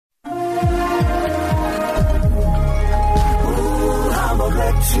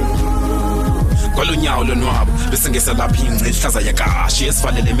Kolunyawo lonwabo bese ngeselapha ingci ihlaza yakashi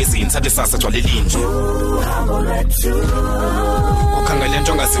esivalele emizini sathi sasa gcwale linje ukhangele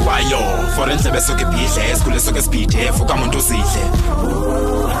into ongaziwayo for endlebe esuke ibhidle esikhule esuke esibhidef ukamuntu uzidle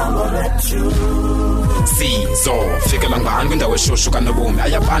sizo fikela ngani kwindawo eshushu kanobomi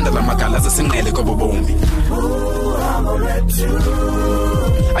ayabanda la magala zesinqele kobobomi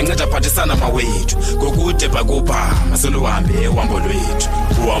anceda aphathisana mawethu ngokude bhakubha masoluhambe uhambo lwethu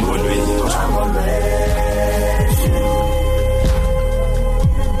uhambo lwethu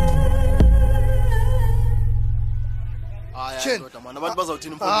abantu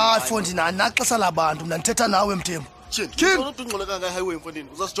bazawuthini mfondini Fondi naxesha labantu mina ndithetha nawe Mthembu ungxoleka ngehighway mfondini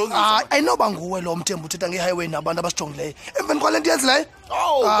uzasijongisa ayinoba nguwe lo Mthembu uthetha ngehighway nabantu abasijongileyo emveni kwale nto yenzileyo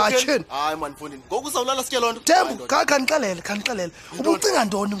hayi man mfondini ngoku uzawulala sitye loo nto Thembu khanixelele ubucinga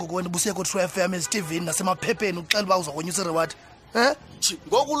ntoni ngokwena busiye ku-trufm ezitivini nasemaphepheni uxela uba uzakonyusa ireward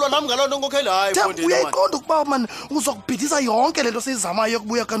ngoku lo nam ngaloo nto ngokheli hayi Thembu uyayiqonda ukuba mani uzokubhidisa yonke le nto siyizamayo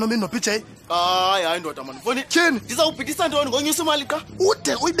yokubuya kanomini no-PJ hayi ndoda mani mfondini tyhini ndizawubhidisa ntoni ngonyusa imali qa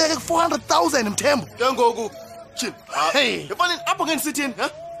ude uyibeke ku-400,000 Mthembu ke ngoku tyhini mfondini apho ngendisithini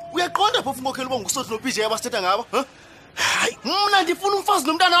uyaqonda phofu ngokheli uba ngusoti no-PJ abasithetha ngabo hayi mna ndifuna umfazi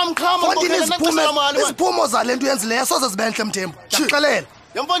nomntana wam qha iziphumo zale nto uyenzileyo soze zibentle Mthembu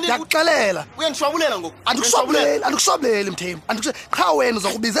ndiyakuxelela uyandishwabulela ngoku andikushwabuleli Mthembu qha wena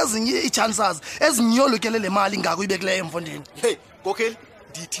uzakubiza ezinye ii-chances ezinyolukele le mali ingako uyibekileyo Mfondini heyi ngokheli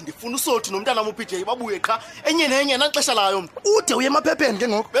ndithi ndifuna usothi nomntana wam-PJ babuye qha enye nenye naxesha layo mntu ude uye emaphepheni ke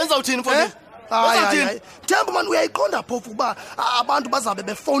ngoku benzawuthini Mfondini hayi Thembu mani uyayiqonda phofu ukuba abantu bazabe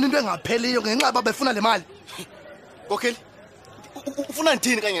befowuna into engapheliyo ngenxa yoba befuna le mali ngokheli ufuna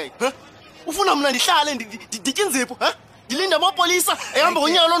ndithini kanye ufuna mna ndihlale nditye inzipho ndilinde amapolisa ehamba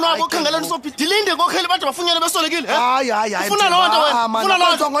ngonyalo lonwabo okhangela nisophi ndilinde ngokheli bade bafunyane besolekile hayi ufuna loo nto wena ufuna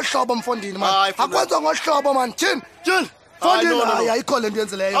loo nto ngohlobo Mfondini mani akwenziwa ngohlobo mani tyhini Mfondini hayi ayikho le nto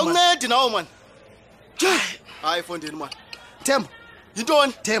yenzileyo awuncedi nawo mani hayi Mfondini mani Thembu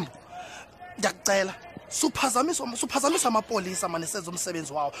yintoni Thembu ndiyakucela suphazamisa amapolisa mani senza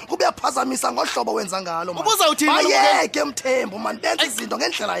umsebenzi wawo kuba uyaphazamisa ngohlobo wenza ngalo mani bayeke Mthembu mani benza izinto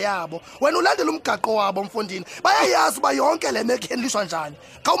ngendlela yabo wena ulandela umgaqo wabo Mfondini bayayazi uba yonke le meko ihendlishwa njani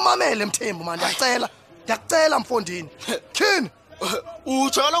khawumamele Mthembu mani ndiyakucela Mfondini tyhini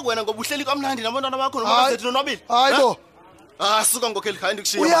utsho kaloku wena ngoba uhleli kamnandi nabantwana bakho nomazethu nonwabile hayi bo suka ngokheli hayi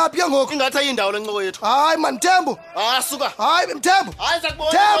ndikushiya uyaphi ke ngoku ingathi ayindawo lencoko yethu hayi mani Thembu suka hayi Mthembu hayi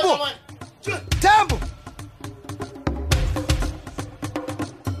sakubona Thembu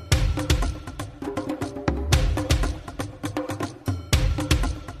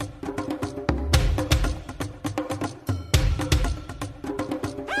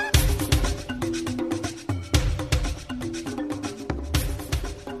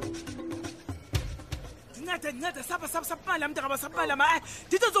Ncede saphala mntaka saphala ma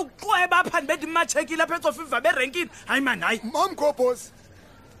ndithi zokuqweba apha ndibe ndimachekile apha ecofiva berenkini hayi man hayi mamkhophosi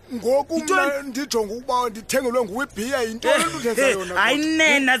ngoku mna ndijonga ukuba ndithengelwe nguwe ibhiya yintoni uthetha yona hayi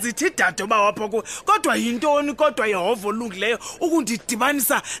nena zithi dade uba wapho kuwe kodwa yintoni kodwa yehova olungileyo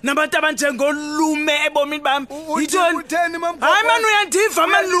ukundidibanisa nabantu abanjengolume ebomini bam yintoni mamkhophosi hayi man uyandiva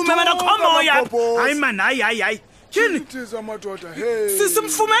malume manakhomoya hayi man hayi tyhini amadoda hey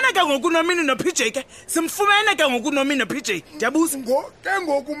simfumene ke ngoku nomini no-PJ ke simfumene ke ngoku nomini no-PJ ndiyabuza ke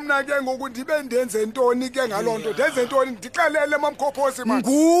ngoku mna ke ngoku ndibe ndenze ntoni ke ngaloo nto ndenze ntoni ndixelele mamkhophosi man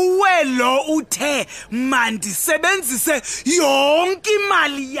nguwe lo uthe mandisebenzise yonke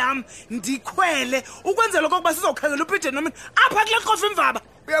imali yam ndikhwele ukwenzela okokuba sizawukhangela u-PJ nomini apha kule qofa imvaba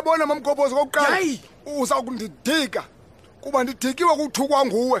uyabona mamkhophosi kokuqala uza kundidika kuba ndidikiwe kuthukwa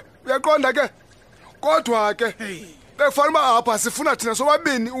nguwe uyaqonda ke kodwa ke bekufanele uba apha sifuna thina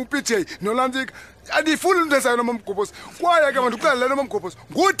sobabini u-PJ nolantsika andiyifuni into ezayo nomamgobhosi kwaye ke mandikuxelele nomamgobhosi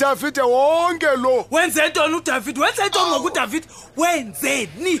ngudavide wonke lo wenze ntoni uDavid wenze ntoni ngoku uDavid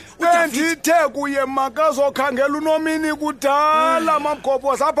wenzeni bendithe kuye makazokhangela unomini kudala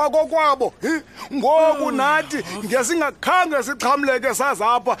mamgobhosi apha kokwabo ngoku nathi ngesingakhange sixhamleke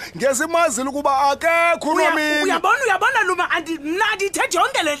sazapha ngesimazile ukuba akekho unomini uyabona luma mna ndithethe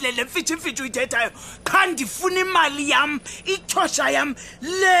yonke le mfitshi uyithethayo qha ndifuna imali yam ityhosha yam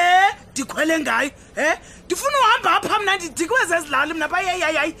le ndikhwele ngayo ndifuna uhamba apha mna ndidikweze ezilali mna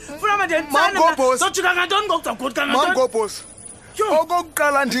phayayayi funa ma ndiyenzane mna zojika ngantoni ngokuzawugoduka ngantoni mamgobhosi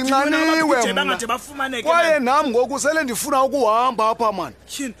okokuqala ndinxaniwe bangade bafumaneke kwaye nam ngoku sele ndifuna ukuhamba apha mani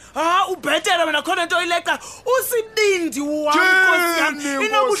tyhini ubhetele wena khona nto ileqa usibindi wamnkosi yam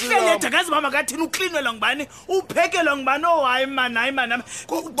inokuhlele dakazi mama kathini uklinelwa ngubani uphekelwa ngubani hayi mani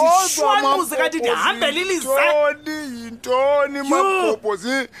ndishwanuze kanti ndihambela yintoni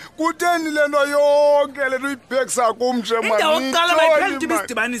magobhozi kutheni le nto yonke le nto uyibhekisa kum nje indawo kuqala mayiphele into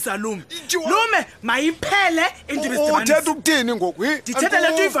ibisidibanisa lume mayiphele into ibisidibanisa uthetha ukuthini ngoku ndithetha le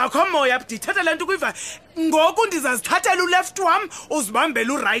nto uyiva khomoya ndithetha le nto kuyiva ngoku ndizazithathela uleft wam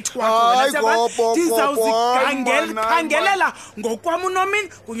uzibambela uright wakho ndizawuzikhangelela ngokwam unomini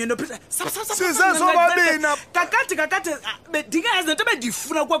kunye kakade ndingayazi nto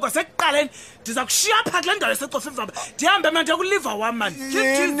bendiyifuna kuwe kwasekuqaleni ndiza kushiya phaa kule ndawo esecofimvaba ndihambe mna ndiyakuliva wam mani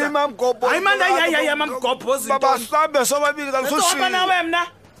hayi mani babahlambe sobabili kalisohamba nawe mna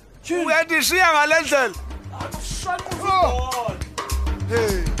uyandishiya ngale ndlela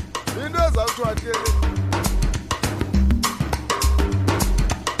into ezawuthiwa ke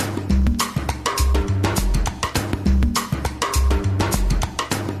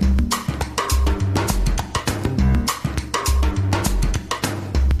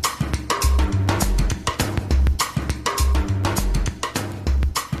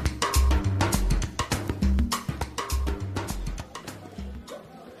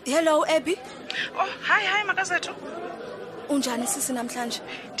Hello Abby. Oh, hi makazethu. Unjani sisi namhlanje?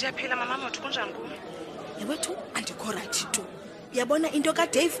 Ndiyaphila mama mothu kunjani kuwe? Yewethu andikho right tu. Yabona into ka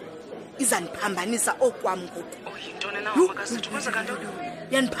Dave izaniphambanisa okwam ngoku. Oh, yintoni nawe makazethu kwenza kanti?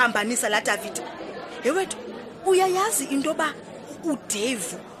 Yaniphambanisa la David. Yewethu uyayazi into ba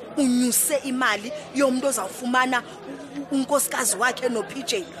uDave unyuse imali yomuntu ozawufumana unkosikazi wakhe no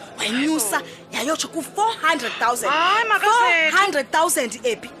PJ. Wanyusa yayotsho ku 400,000. Hayi makazethu. 400,000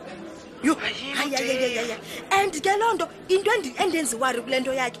 Abby. Yo, hayi. And ke lonto into endenzi worry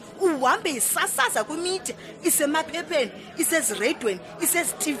kulento yakhe uhambe isasaza kwimedia isemaphepheni iseziradiweni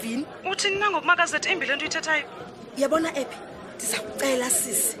isezTVini. Uthini na ngokumakazethu embi lento uyithethayo? Yabona Abby ndizakucela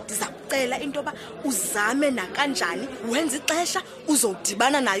sisi ndizakucela into ba uzame nakanjani wenza ixesha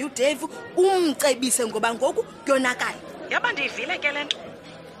uzodibana naye uDave umcebise ngoba ngoku kuyonakala. Yaba ndiyivile ke lento.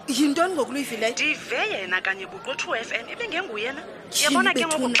 Yintoni ngokulivileyo? Ndive yena kanye buqo trufm ibengenguyena. Yabona ke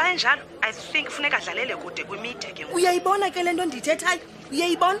ngoku xa enjalo I think funeka adlalele kude kwimedia ke ngoku. Uyayibona ke lento ndithethayo?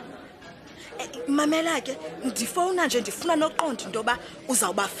 Uyayibona? Mamela ke ndifowuna nje ndifuna noqonda into ba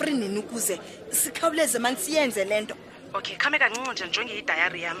uzawuba free nini ukuze sikhawuleze manje siyenze lento. Okay, khame kancinci nje njonge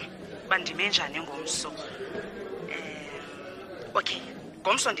idiary yami bandime njani ngomso. Okay,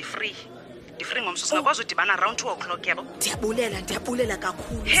 ngomso ndifree ngomso singakwazi udibana around 2:00 yabo. Ndiyabulela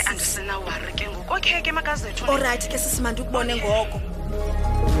kakhulu. He andisena worry ke ngoku. Okay ke makazethu. Alright ke sisimandi ukubone ngoko.